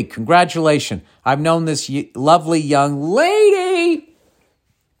this week. Congratulations. I've known this lovely young lady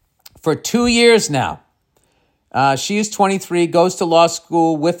for 2 years now. She is 23, goes to law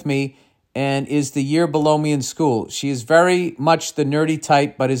school with me, and is the year below me in school. She is very much the nerdy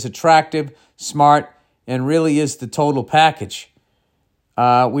type, but is attractive, smart, and really is the total package.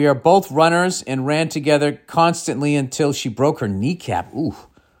 We are both runners and ran together constantly until she broke her kneecap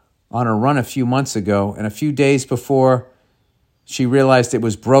on a run a few months ago. And a few days before she realized it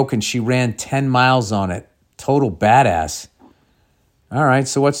was broken, she ran 10 miles on it. Total badass. All right,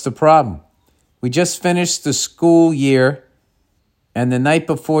 so what's the problem? We just finished the school year, and the night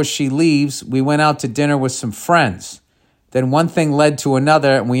before she leaves, we went out to dinner with some friends. Then one thing led to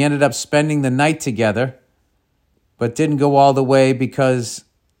another, and we ended up spending the night together, but didn't go all the way because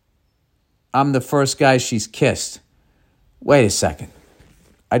I'm the first guy she's kissed. Wait a second.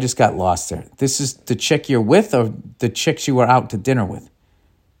 I just got lost there. This is the chick you're with or the chicks you were out to dinner with?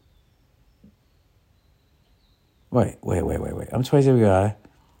 Wait. I'm supposed to be...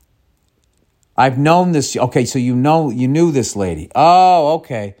 I've known this... Okay, so you knew this lady. Oh,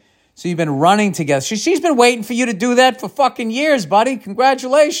 okay. So you've been running together. She's been waiting for you to do that for fucking years, buddy.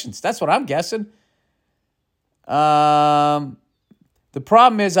 Congratulations. That's what I'm guessing. The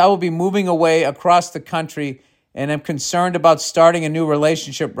problem is I will be moving away across the country, and I'm concerned about starting a new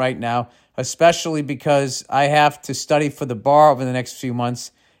relationship right now, especially because I have to study for the bar over the next few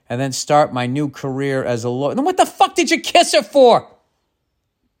months and then start my new career as a lawyer. Then what the fuck did you kiss her for?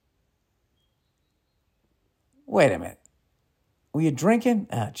 Wait a minute. Were you drinking?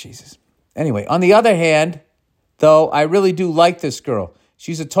 Jesus. Anyway, on the other hand, though, I really do like this girl.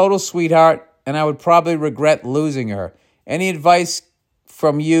 She's a total sweetheart, and I would probably regret losing her. Any advice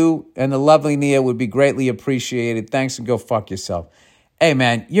from you and the lovely Nia would be greatly appreciated. Thanks, and go fuck yourself. Hey,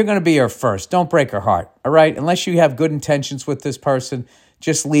 man, you're going to be her first. Don't break her heart, all right? Unless you have good intentions with this person,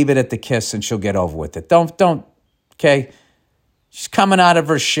 just leave it at the kiss and she'll get over with it. Don't, okay? She's coming out of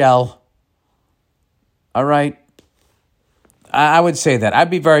her shell, all right? I would say that. I'd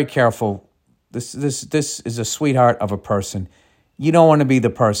be very careful. This is a sweetheart of a person. You don't want to be the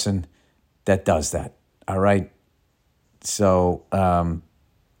person that does that, all right? So,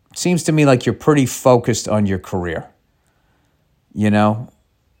 seems to me like you're pretty focused on your career,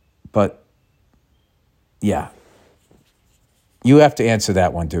 but yeah, you have to answer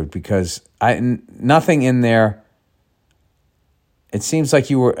that one, dude, because nothing in there. It seems like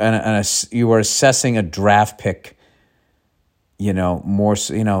you were assessing a draft pick, more,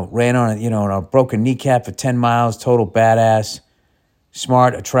 ran on a broken kneecap for 10 miles, total badass,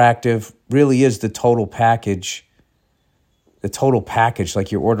 smart, attractive, really is the total package. The total package,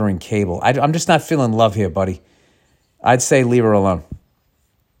 like you're ordering cable. I'm just not feeling love here, buddy. I'd say leave her alone.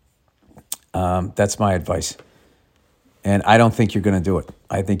 That's my advice. And I don't think you're going to do it.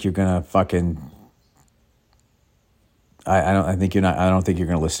 I think you're going to fucking... I don't think you're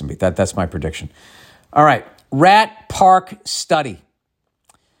going to listen to me. That's my prediction. All right. Rat Park Study.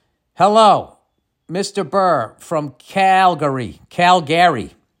 Hello, Mr. Burr from Calgary. All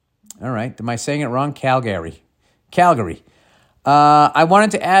right. Am I saying it wrong? Calgary. I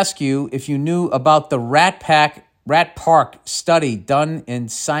wanted to ask you if you knew about the Rat Park study done in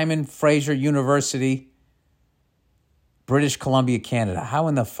Simon Fraser University, British Columbia, Canada. How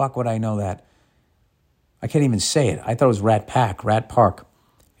in the fuck would I know that? I can't even say it. I thought it was Rat Park.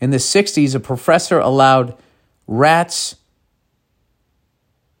 In the 60s, a professor allowed rats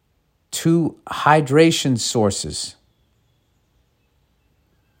two hydration sources.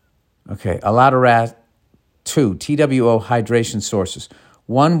 Okay, allowed a rat two TWO hydration sources.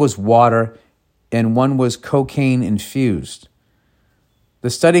 One was water and one was cocaine infused. The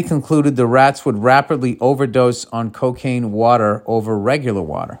study concluded the rats would rapidly overdose on cocaine water over regular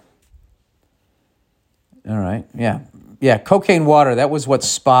water. All right, yeah, cocaine water, that was what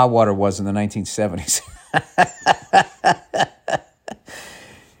spa water was in the 1970s.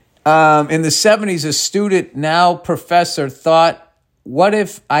 In the 70s, a student, now professor, thought, what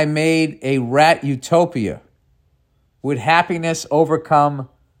if I made a rat utopia? Would happiness overcome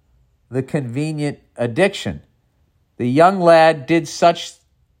the convenient addiction? The young lad did such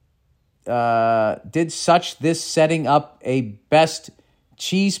this, setting up a best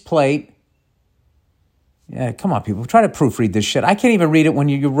cheese plate. Yeah, come on, people. Try to proofread this shit. I can't even read it when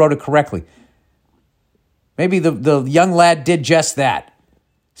you wrote it correctly. Maybe the young lad did just that.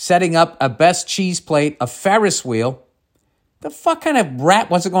 Setting up a best cheese plate, a Ferris wheel. The fuck kind of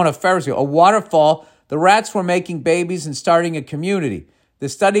rat wasn't going to a Ferris wheel? A waterfall. The rats were making babies and starting a community. The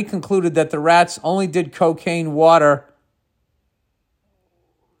study concluded that the rats only did cocaine water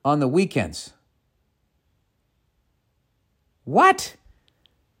on the weekends. What?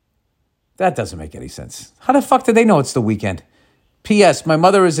 That doesn't make any sense. How the fuck did they know it's the weekend? P.S. My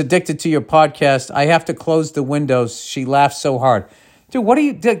mother is addicted to your podcast. I have to close the windows. She laughs so hard. Dude, what are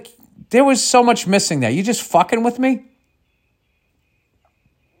you... There was so much missing there. You just fucking with me?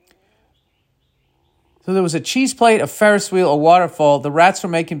 So there was a cheese plate, a Ferris wheel, a waterfall. The rats were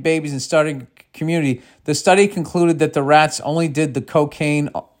making babies and starting a community. The study concluded that the rats only did the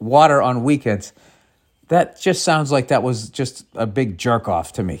cocaine water on weekends. That just sounds like that was just a big jerk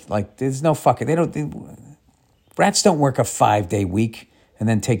off to me. Like, there's no fucking... Rats don't work a 5-day week and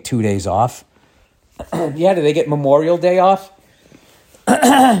then take 2 days off. Yeah, do they get Memorial Day off?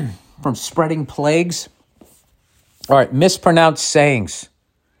 From spreading plagues? All right, mispronounced sayings.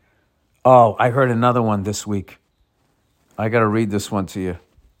 Oh, I heard another one this week. I got to read this one to you.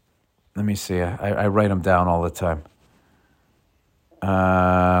 Let me see. I write them down all the time.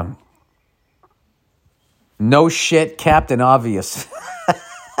 No shit, Captain Obvious.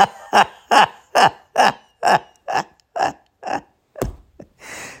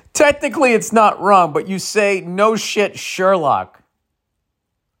 Technically, it's not wrong, but you say, no shit, Sherlock.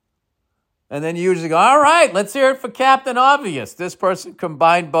 And then you usually go, all right, let's hear it for Captain Obvious. This person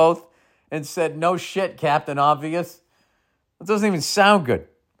combined both and said, no shit, Captain Obvious. That doesn't even sound good.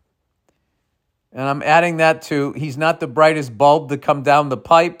 And I'm adding that to, he's not the brightest bulb to come down the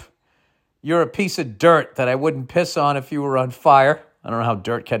pipe. You're a piece of dirt that I wouldn't piss on if you were on fire. I don't know how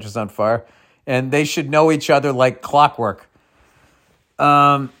dirt catches on fire. And they should know each other like clockwork.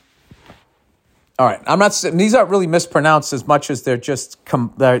 All right, I'm not. These aren't really mispronounced as much as they're just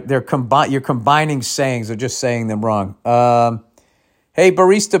you're combining sayings. They're just saying them wrong. Hey,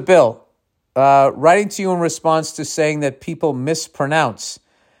 Barista Bill, writing to you in response to saying that people mispronounce.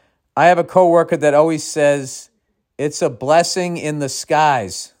 I have a coworker that always says it's a blessing in the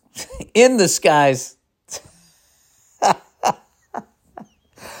skies. In the skies.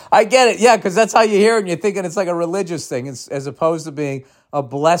 I get it, yeah, because that's how you hear it, and you're thinking it's like a religious thing, as opposed to being a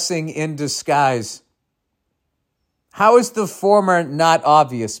blessing in disguise. How is the former not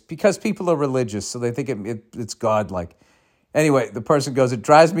obvious? Because people are religious, so they think it's godlike. Anyway, the person goes, it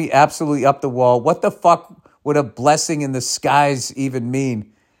drives me absolutely up the wall. What the fuck would a blessing in the skies even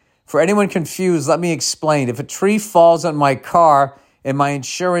mean? For anyone confused, let me explain. If a tree falls on my car and my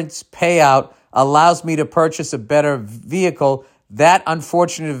insurance payout allows me to purchase a better vehicle, that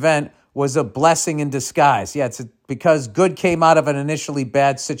unfortunate event was a blessing in disguise. Yeah, it's because good came out of an initially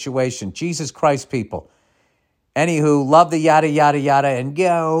bad situation. Jesus Christ, people. Anywho, love the yada, yada, yada, and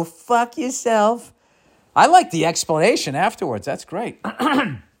go fuck yourself. I like the explanation afterwards. That's great.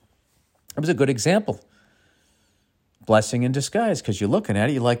 It was a good example. Blessing in disguise, because you're looking at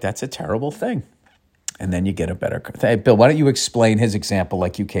it, you're like, that's a terrible thing. And then you get a better... Hey, Bill, why don't you explain his example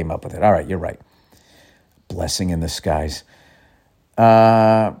like you came up with it? All right, you're right. Blessing in the skies.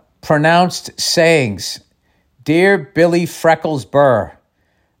 Pronounced sayings. Dear Billy Freckles Burr,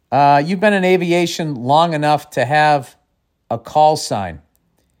 you've been in aviation long enough to have a call sign.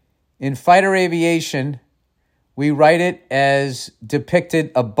 In fighter aviation, we write it as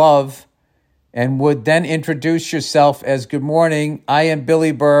depicted above and would then introduce yourself as, good morning, I am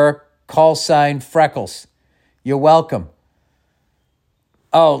Billy Burr, call sign Freckles. You're welcome.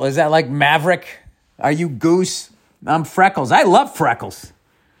 Oh, is that like Maverick? Are you Goose? I'm Freckles. I love Freckles.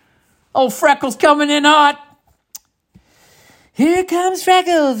 Oh, Freckles coming in hot. Here comes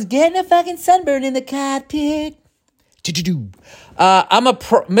Freckles, getting a fucking sunburn in the cockpit. I'm a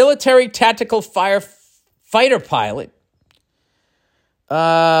military tactical fighter pilot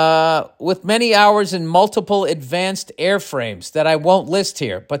with many hours in multiple advanced airframes that I won't list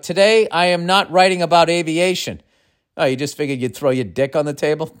here. But today I am not writing about aviation. Oh, you just figured you'd throw your dick on the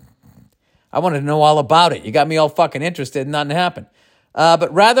table? I wanted to know all about it. You got me all fucking interested and nothing happened.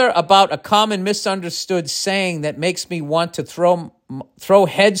 But rather about a common misunderstood saying that makes me want to throw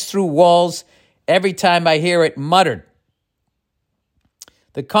heads through walls every time I hear it muttered.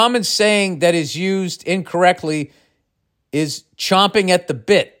 The common saying that is used incorrectly is chomping at the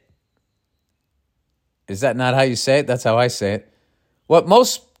bit. Is that not how you say it? That's how I say it. What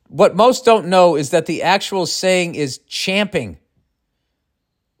most don't know is that the actual saying is champing.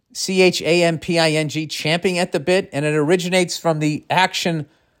 champing, champing at the bit, and it originates from the action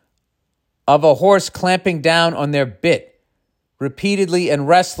of a horse clamping down on their bit, repeatedly and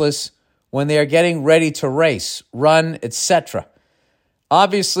restless, when they are getting ready to race, run, etc.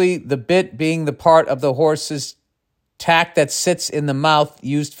 Obviously, the bit being the part of the horse's tack that sits in the mouth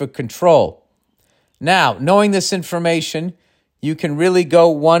used for control. Now, knowing this information, you can really go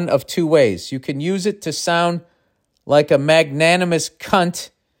one of two ways. You can use it to sound like a magnanimous cunt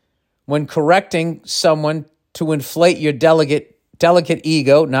when correcting someone to inflate your delicate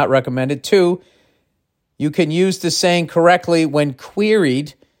ego, not recommended. 2, you can use the saying correctly when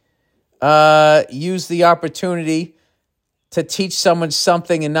queried. Use the opportunity to teach someone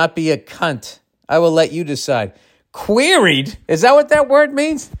something and not be a cunt. I will let you decide. Queried? Is that what that word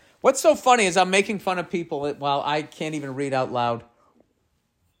means? What's so funny is I'm making fun of people while I can't even read out loud.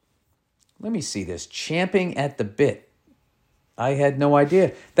 Let me see this. Champing at the bit. I had no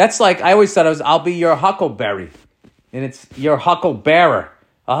idea. That's like, I always thought I'll be your huckleberry. And it's your hucklebearer.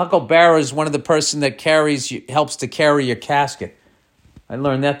 A hucklebearer is one of the person that helps to carry your casket. I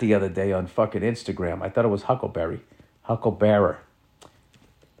learned that the other day on fucking Instagram. I thought it was huckleberry. Hucklebearer.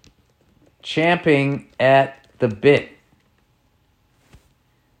 Champing at the bit.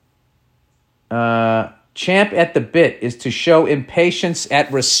 Champ at the bit is to show impatience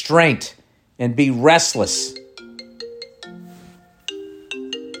at restraint and be restless.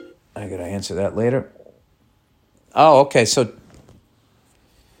 I gotta answer that later. Oh, okay. So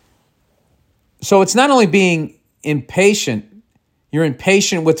it's not only being impatient, you're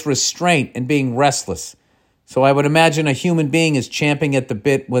impatient with restraint and being restless. So I would imagine a human being is champing at the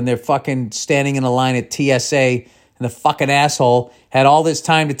bit when they're fucking standing in a line at TSA and the fucking asshole had all this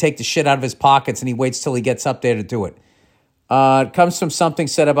time to take the shit out of his pockets and he waits till he gets up there to do it. It comes from something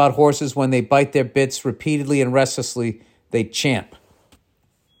said about horses when they bite their bits repeatedly and restlessly, they champ.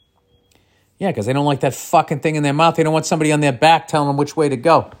 Yeah, because they don't like that fucking thing in their mouth. They don't want somebody on their back telling them which way to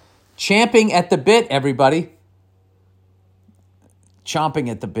go. Champing at the bit, everybody. Chomping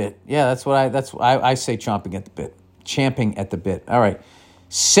at the bit. Yeah, I say chomping at the bit. Champing at the bit. All right.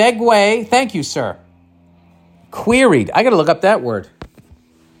 Segue. Thank you, sir. Queried. I got to look up that word.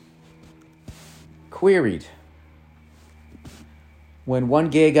 Queried. When one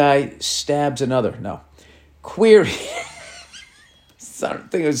gay guy stabs another. No. Queried. I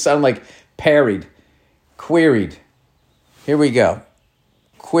think it would sound like parried. Queried. Here we go.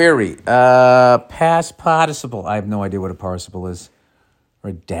 Query. Past participle. I have no idea what a participle is. Or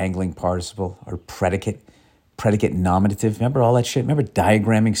a dangling participle. Or predicate. Predicate nominative. Remember all that shit? Remember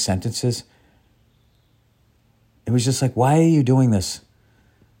diagramming sentences? It was just like, why are you doing this?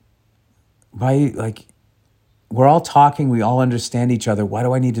 Why, like, we're all talking. We all understand each other. Why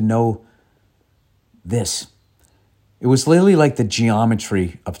do I need to know this? It was literally like the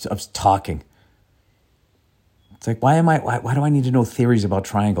geometry of talking. It's like, why do I need to know theories about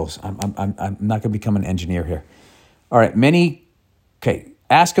triangles? I'm not going to become an engineer here. All right,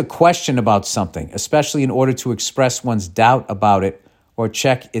 ask a question about something, especially in order to express one's doubt about it or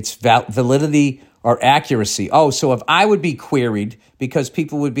check its validity or accuracy. Oh, so if I would be queried because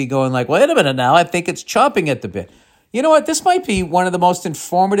people would be going like, wait a minute now, I think it's chomping at the bit. You know what? This might be one of the most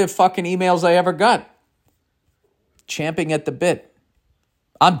informative fucking emails I ever got. Champing at the bit.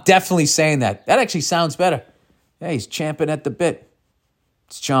 I'm definitely saying that. That actually sounds better. Hey, he's champing at the bit.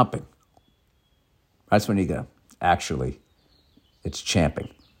 It's chomping. That's when you go, actually, it's champing.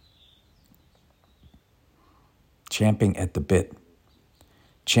 Champing at the bit.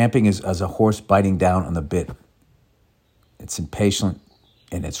 Champing is as a horse biting down on the bit. It's impatient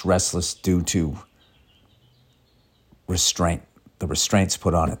and it's restless due to restraint. The restraints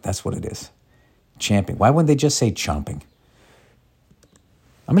put on it. That's what it is. Champing. Why wouldn't they just say chomping?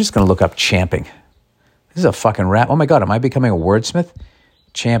 I'm just going to look up champing. This is a fucking rap. Oh my God, am I becoming a wordsmith?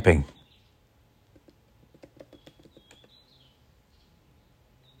 Champing.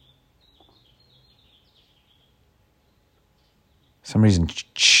 For some reason,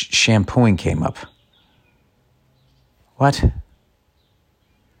 shampooing came up. What?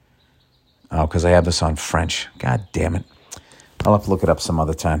 Oh, because I have this on French. God damn it. I'll have to look it up some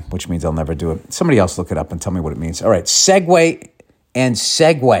other time, which means I'll never do it. Somebody else look it up and tell me what it means. All right, segue and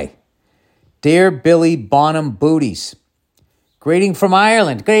segue. Dear Billy Bonham Booties, greeting from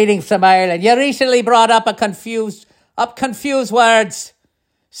Ireland. Greetings from Ireland. You recently brought up confused words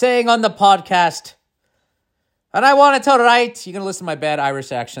saying on the podcast. And I wanted to write, you're going to listen to my bad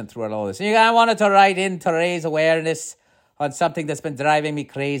Irish accent throughout all this. I wanted to write in to raise awareness on something that's been driving me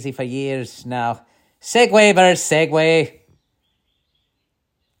crazy for years now. Segue versus segue.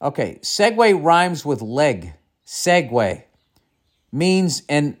 Okay, segue rhymes with leg. Segue means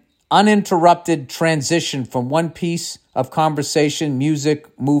an uninterrupted transition from one piece of conversation, music,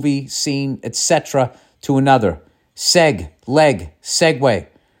 movie, scene, etc. to another. Leg, segue.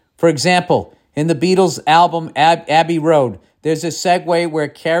 For example, in the Beatles' album Abbey Road, there's a segue where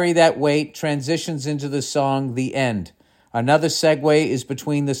Carry That Weight transitions into the song The End. Another segue is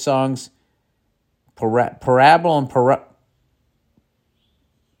between the songs Parable and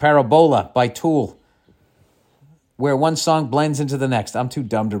Parabola by Tool, where one song blends into the next. I'm too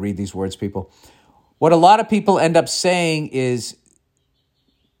dumb to read these words, people. What a lot of people end up saying is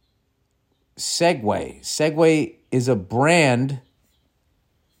segue. Segue is a brand.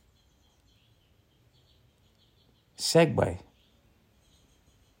 Segue.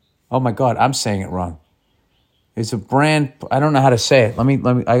 Oh my God, I'm saying it wrong. It's a brand. I don't know how to say it. Let me.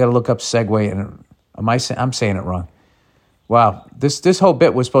 I got to look up segue, and I'm saying it wrong. Wow, this whole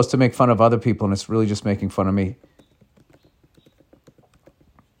bit was supposed to make fun of other people, and it's really just making fun of me.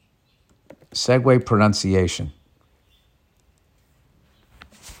 Segue pronunciation.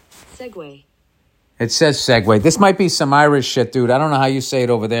 Segue. It says segue. This might be some Irish shit, dude. I don't know how you say it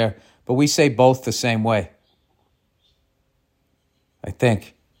over there, but we say both the same way. I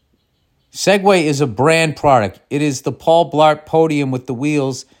think. Segway is a brand product. It is the Paul Blart podium with the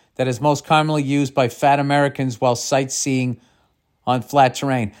wheels that is most commonly used by fat Americans while sightseeing on flat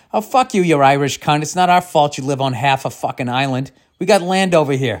terrain. Oh, fuck you, you Irish cunt. It's not our fault you live on half a fucking island. We got land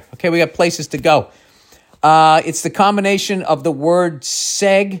over here. Okay, we got places to go. It's the combination of the word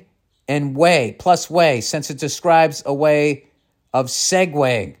seg and way, plus way, since it describes a way of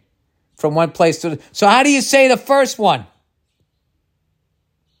segueing from one place to the... So how do you say the first one?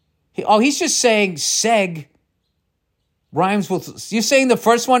 He's just saying seg rhymes with... You're saying the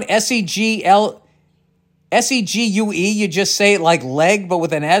first one, S-E-G-U-E, you just say it like leg, but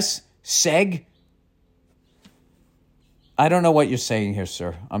with an S? Seg? I don't know what you're saying here,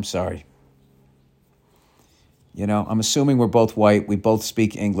 sir. I'm sorry. You know, I'm assuming we're both white, we both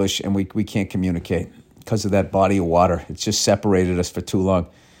speak English, and we can't communicate because of that body of water. It's just separated us for too long.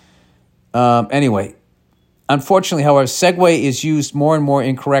 Anyway, unfortunately, however, segue is used more and more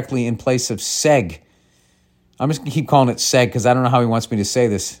incorrectly in place of seg. I'm just going to keep calling it seg because I don't know how he wants me to say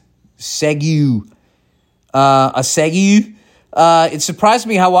this. Segu. A segu. It surprised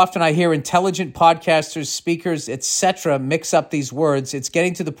me how often I hear intelligent podcasters, speakers, etc. mix up these words. It's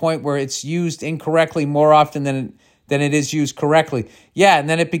getting to the point where it's used incorrectly more often than it is used correctly. Yeah, and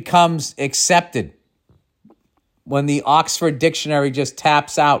then it becomes accepted when the Oxford Dictionary just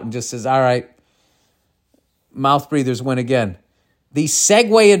taps out and just says, all right, mouth breathers win again. The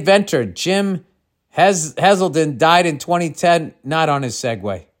Segway inventor, Jim Heselden, died in 2010, not on his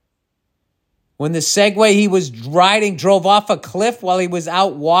Segway. When the Segway he was riding drove off a cliff while he was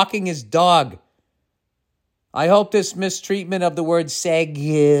out walking his dog. I hope this mistreatment of the word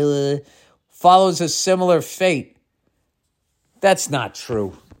seg follows a similar fate. That's not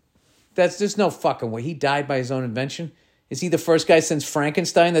true. There's no fucking way. He died by his own invention. Is he the first guy since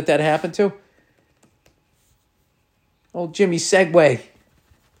Frankenstein that happened to? Oh, Jimmy Segway.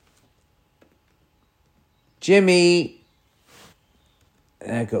 Jimmy.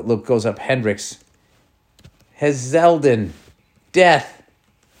 Look, goes up Hendrix. Heselden. Death.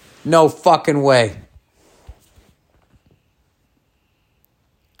 No fucking way.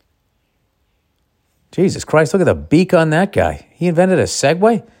 Jesus Christ, look at the beak on that guy. He invented a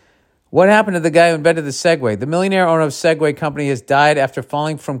Segway? What happened to the guy who invented the Segway? The millionaire owner of Segway Company has died after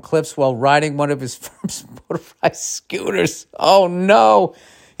falling from cliffs while riding one of his firm's motorized scooters. Oh, no.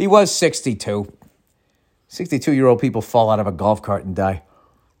 He was 62. 62-year-old people fall out of a golf cart and die.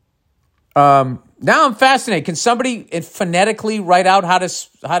 Now I'm fascinated. Can somebody phonetically write out how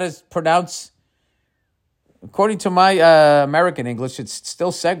to pronounce? According to my American English, it's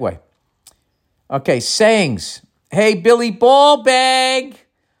still Segway. Okay, sayings. Hey, Billy Ballbag,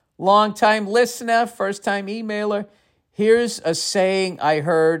 long-time listener, first-time emailer. Here's a saying I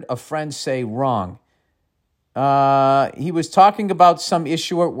heard a friend say wrong. He was talking about some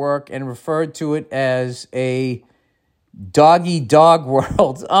issue at work and referred to it as a dog-eat-dog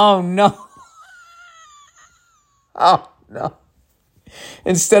world. Oh, no. Oh, no.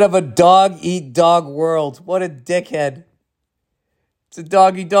 Instead of a dog-eat-dog world. What a dickhead. It's a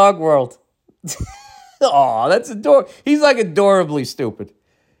dog-eat-dog world. Oh, that's adorable. He's like adorably stupid.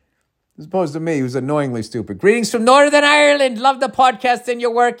 As opposed to me, who's annoyingly stupid. Greetings from Northern Ireland. Love the podcast and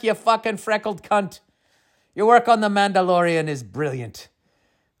your work, you fucking freckled cunt. Your work on The Mandalorian is brilliant.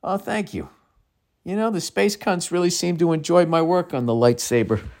 Oh, thank you. You know, the space cunts really seem to enjoy my work on the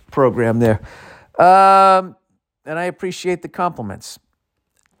lightsaber program there. And I appreciate the compliments.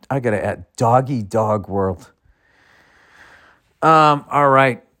 I got to add doggy dog world. All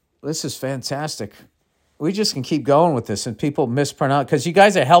right. This is fantastic. We just can keep going with this and people mispronounce. Because you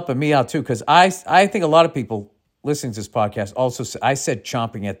guys are helping me out too. Because I think a lot of people listening to this podcast also, I said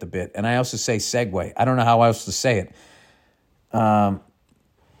chomping at the bit, and I also say segue. I don't know how else to say it. I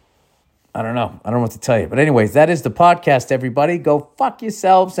don't know. I don't know what to tell you. But anyways, that is the podcast, everybody. Go fuck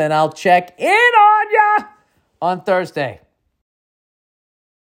yourselves, and I'll check in on ya on Thursday.